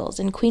British royals.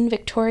 And Queen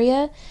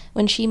Victoria,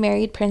 when she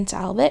married Prince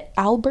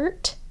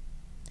Albert,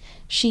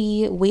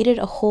 she waited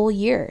a whole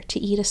year to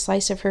eat a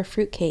slice of her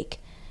fruitcake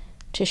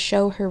to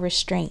show her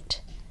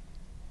restraint.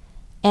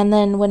 And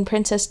then when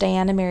Princess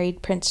Diana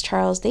married Prince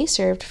Charles, they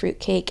served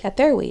fruitcake at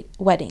their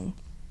wedding.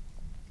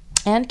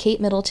 And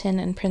Kate Middleton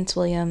and Prince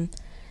William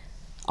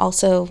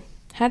also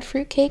had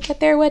fruitcake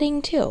at their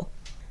wedding too.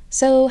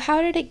 So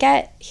how did it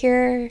get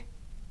here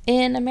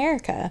in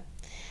America?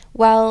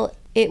 Well,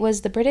 it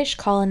was the British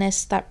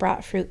colonists that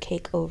brought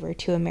fruitcake over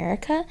to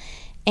America,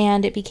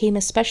 and it became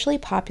especially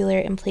popular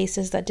in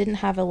places that didn't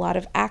have a lot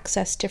of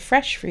access to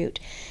fresh fruit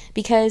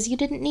because you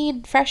didn't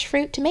need fresh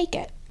fruit to make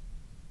it.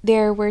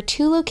 There were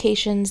 2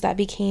 locations that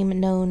became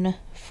known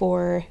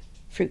for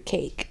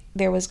fruitcake.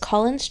 There was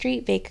Collins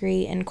Street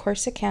Bakery in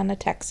Corsicana,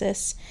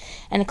 Texas,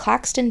 and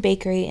Claxton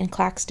Bakery in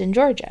Claxton,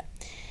 Georgia.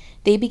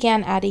 They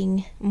began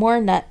adding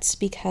more nuts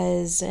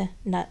because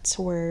nuts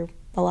were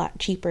a lot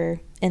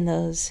cheaper in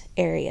those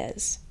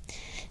areas.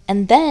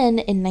 And then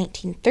in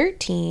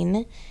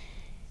 1913,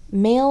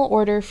 mail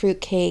order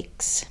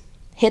fruitcakes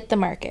hit the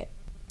market.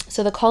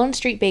 So the Collins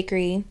Street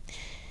Bakery,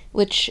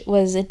 which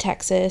was in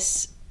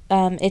Texas,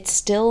 it's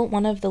still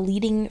one of the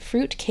leading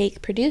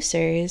fruitcake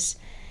producers,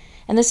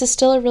 and this is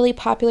still a really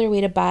popular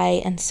way to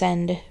buy and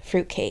send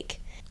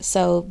fruitcake.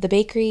 So the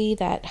bakery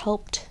that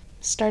helped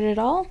start it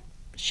all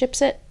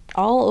ships it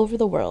all over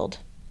the world.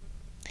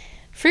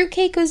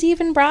 Fruitcake was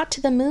even brought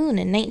to the moon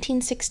in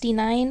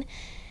 1969.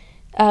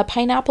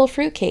 Pineapple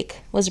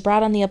fruitcake was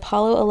brought on the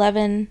Apollo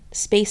 11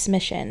 space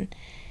mission,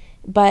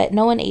 but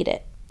no one ate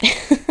it.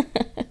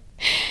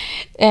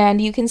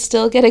 And you can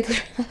still look at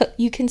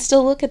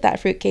that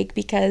fruitcake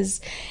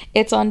because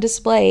it's on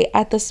display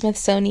at the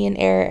Smithsonian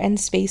Air and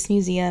Space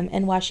Museum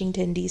in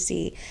Washington,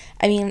 D.C.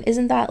 I mean,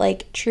 isn't that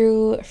like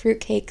true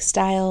fruitcake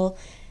style?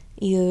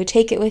 You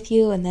take it with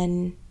you and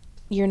then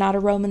you're not a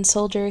Roman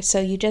soldier,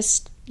 so you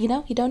just, you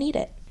don't eat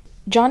it.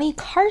 Johnny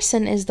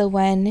Carson is the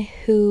one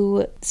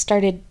who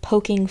started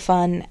poking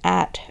fun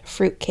at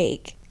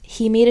fruitcake.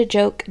 He made a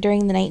joke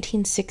during the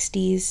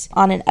 1960s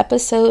on an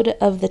episode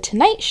of The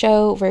Tonight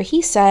Show where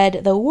he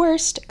said the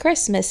worst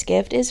Christmas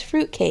gift is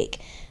fruitcake.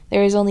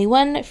 There is only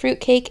one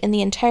fruitcake in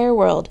the entire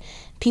world.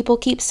 People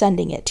keep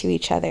sending it to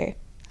each other.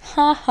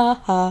 Ha ha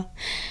ha.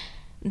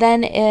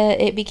 Then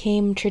it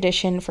became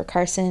tradition for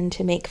Carson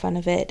to make fun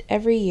of it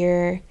every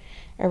year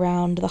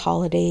around the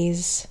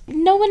holidays.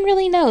 No one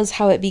really knows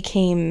how it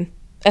became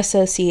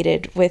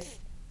associated with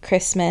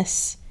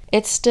Christmas.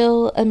 It's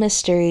still a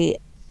mystery.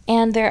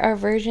 And there are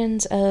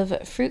versions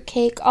of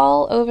fruitcake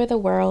all over the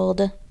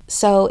world.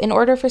 So in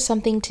order for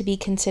something to be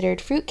considered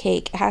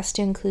fruitcake, it has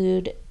to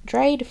include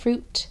dried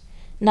fruit,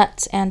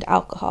 nuts, and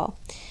alcohol.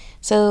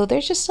 So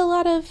there's just a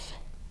lot of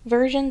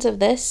versions of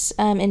this.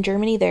 In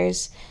Germany,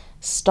 there's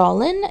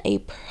Stollen,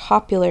 a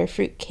popular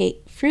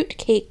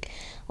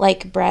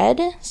fruitcake-like bread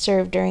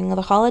served during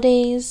the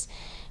holidays.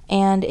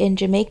 And in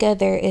Jamaica,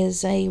 there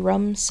is a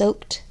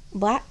rum-soaked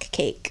black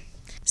cake.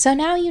 So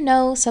now you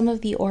know some of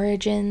the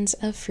origins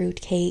of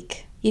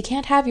fruitcake. You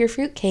can't have your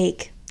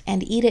fruitcake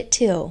and eat it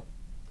too.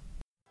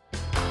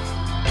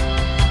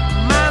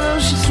 Milo,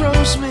 she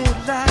throws me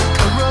like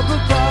a rubber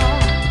ball.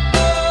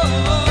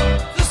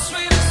 Oh, the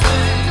sweetest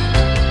thing.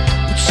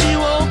 But she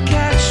won't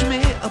catch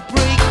me or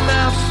break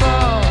my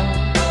fall.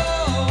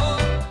 Oh,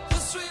 the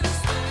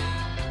sweetest thing.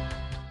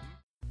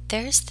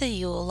 There's the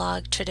Yule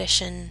log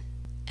tradition,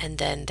 and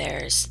then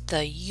there's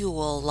the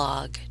Yule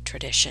log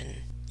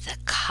tradition. The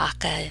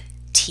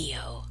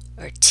Cockatiel,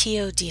 or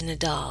Tio di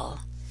Nadal,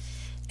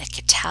 a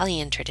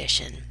Catalan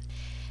tradition.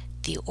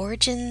 The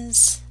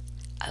origins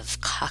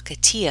of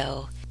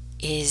Cockatio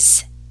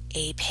is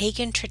a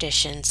pagan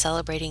tradition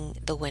celebrating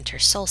the winter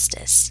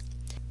solstice.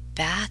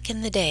 Back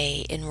in the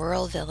day, in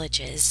rural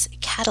villages,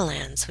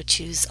 Catalans would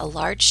choose a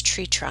large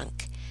tree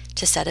trunk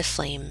to set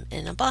aflame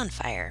in a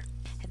bonfire.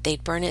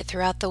 They'd burn it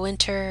throughout the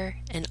winter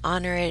and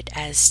honor it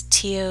as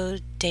Tio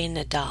de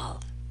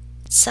Nadal.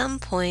 At some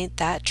point,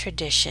 that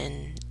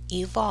tradition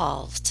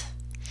evolved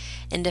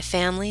into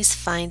families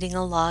finding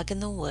a log in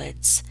the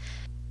woods,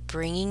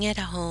 bringing it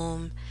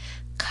home,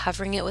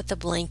 covering it with a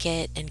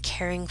blanket, and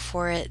caring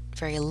for it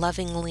very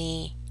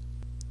lovingly.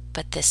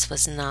 But this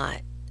was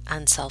not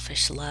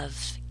unselfish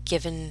love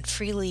given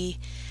freely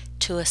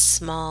to a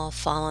small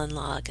fallen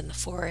log in the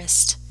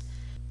forest.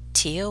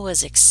 Tio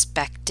was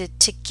expected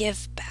to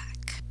give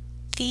back.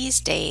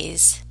 These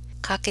days,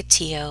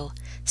 Cockatiel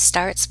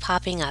starts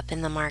popping up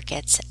in the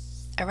markets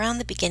around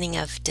the beginning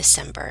of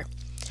December.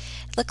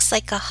 It looks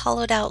like a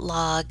hollowed out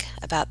log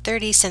about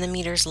 30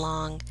 centimeters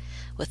long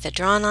with a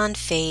drawn on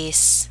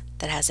face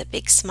that has a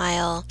big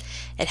smile.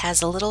 It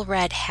has a little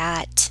red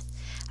hat.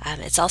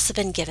 It's also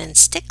been given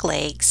stick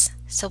legs,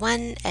 so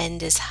one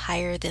end is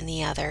higher than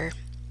the other.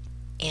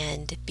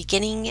 And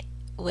beginning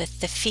with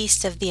the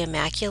Feast of the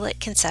Immaculate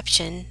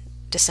Conception,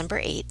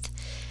 December 8th,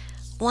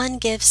 one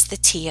gives the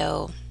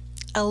Tio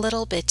a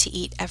little bit to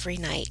eat every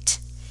night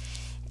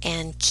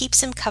and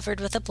keeps him covered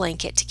with a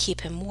blanket to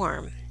keep him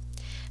warm.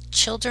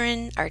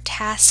 Children are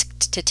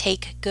tasked to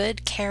take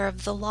good care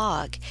of the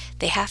log.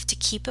 They have to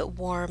keep it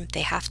warm,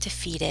 they have to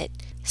feed it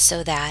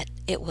so that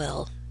it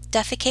will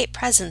defecate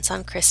presents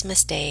on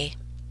Christmas Day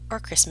or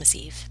Christmas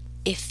Eve.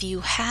 If you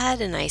had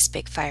a nice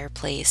big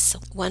fireplace,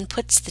 one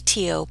puts the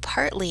Tio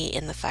partly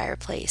in the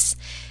fireplace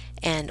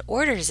and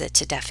orders it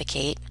to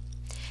defecate.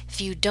 If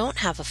you don't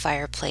have a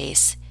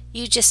fireplace,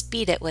 you just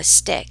beat it with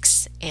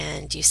sticks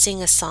and you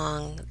sing a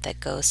song that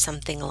goes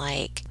something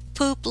like,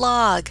 "Poop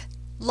log,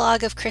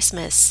 log of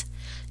Christmas.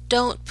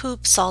 Don't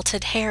poop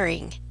salted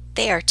herring.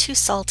 They are too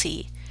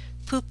salty.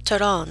 Poop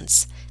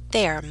turons.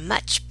 They are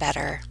much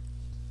better."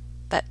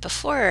 But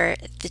before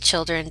the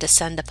children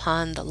descend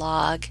upon the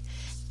log,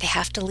 they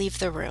have to leave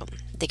the room.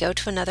 They go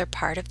to another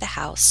part of the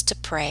house to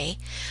pray.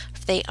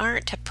 If they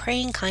aren't a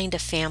praying kind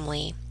of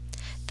family,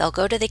 they'll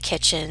go to the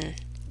kitchen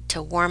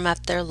to warm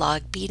up their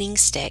log beating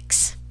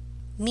sticks.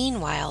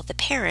 Meanwhile, the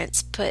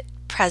parents put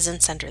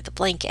presents under the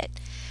blanket,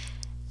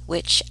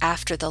 which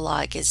after the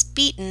log is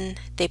beaten,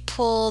 they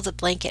pull the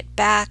blanket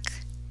back,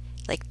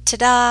 like,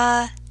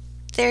 ta-da,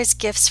 there's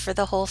gifts for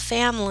the whole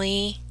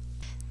family.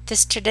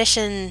 This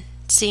tradition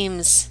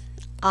seems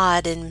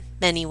odd in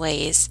many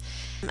ways.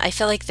 I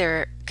feel like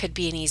there could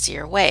be an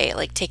easier way,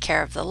 like take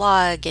care of the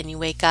log and you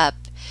wake up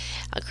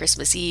on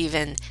Christmas Eve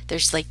and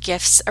there's like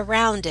gifts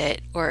around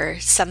it or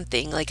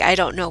something. Like, I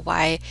don't know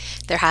why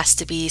there has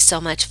to be so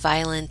much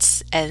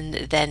violence and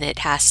then it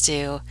has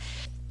to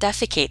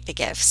defecate the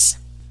gifts.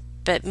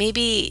 But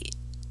maybe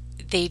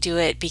they do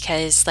it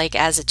because, like,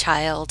 as a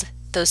child,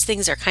 those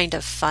things are kind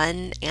of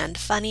fun and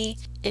funny.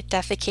 It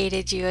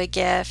defecated you a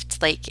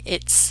gift. Like,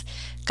 it's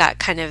got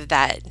kind of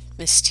that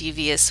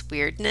mischievous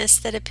weirdness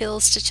that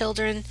appeals to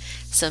children.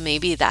 So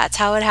maybe that's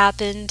how it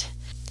happened.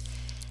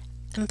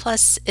 And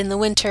plus, in the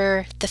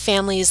winter, the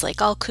family's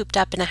like all cooped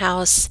up in a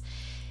house.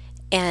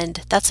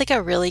 And that's like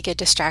a really good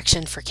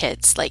distraction for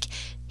kids. Like,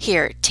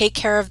 here, take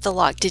care of the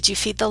log. Did you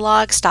feed the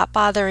log? Stop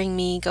bothering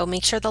me. Go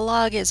make sure the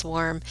log is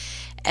warm.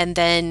 And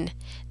then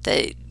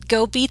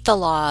go beat the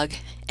log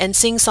and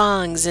sing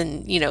songs.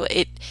 And,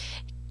 it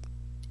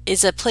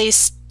is a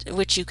place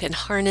which you can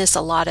harness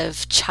a lot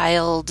of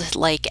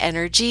childlike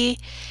energy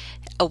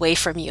away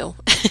from you.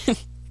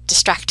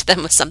 Distract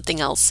them with something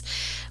else,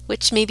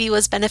 which maybe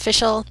was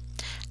beneficial.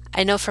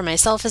 I know for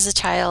myself as a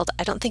child,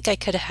 I don't think I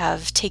could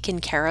have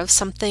taken care of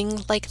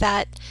something like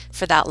that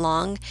for that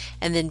long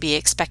and then be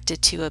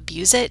expected to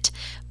abuse it.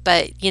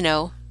 But,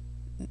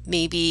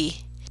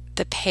 maybe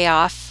the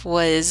payoff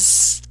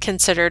was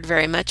considered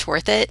very much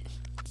worth it.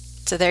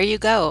 So there you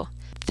go.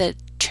 The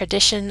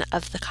tradition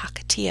of the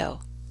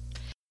Cockatiel.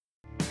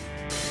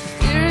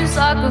 Fear is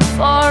like a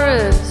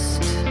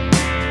forest,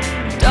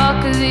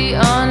 dark of the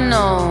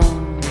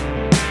unknown.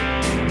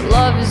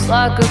 Love is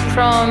like a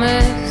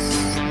promise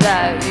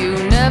that you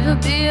never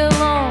be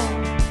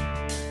alone.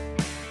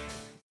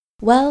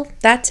 Well,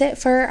 that's it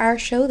for our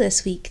show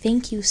this week.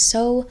 Thank you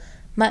so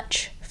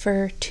much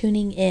for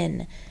tuning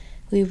in.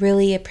 We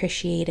really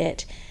appreciate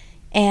it.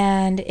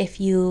 And if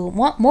you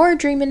want more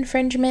Dream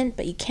Infringement,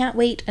 but you can't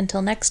wait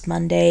until next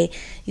Monday,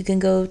 you can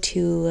go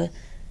to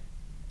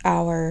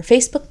our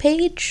Facebook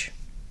page.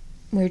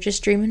 We're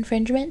just Dream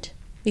Infringement.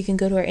 You can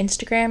go to our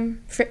Instagram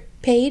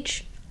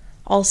page.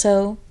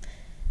 Also,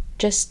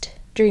 just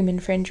Dream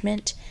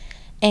Infringement.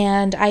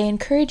 And I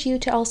encourage you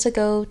to also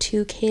go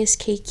to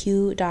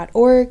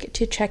kskq.org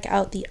to check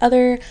out the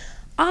other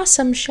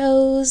awesome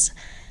shows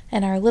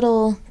and our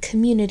little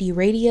community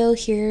radio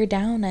here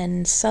down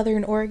in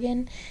Southern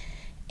Oregon.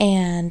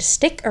 And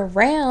stick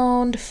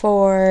around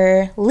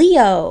for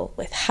Leo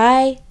with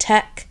High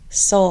Tech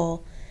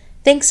Soul.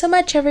 Thanks so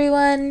much,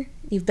 everyone.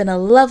 You've been a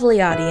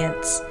lovely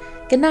audience.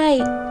 Good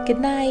night. Good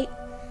night.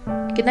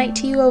 Good night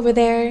to you over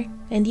there,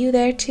 and you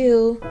there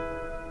too.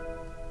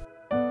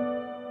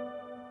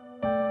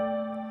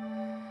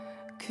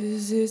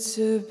 'Cause it's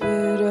a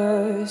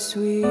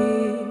bittersweet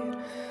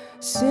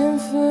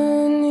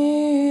symphony.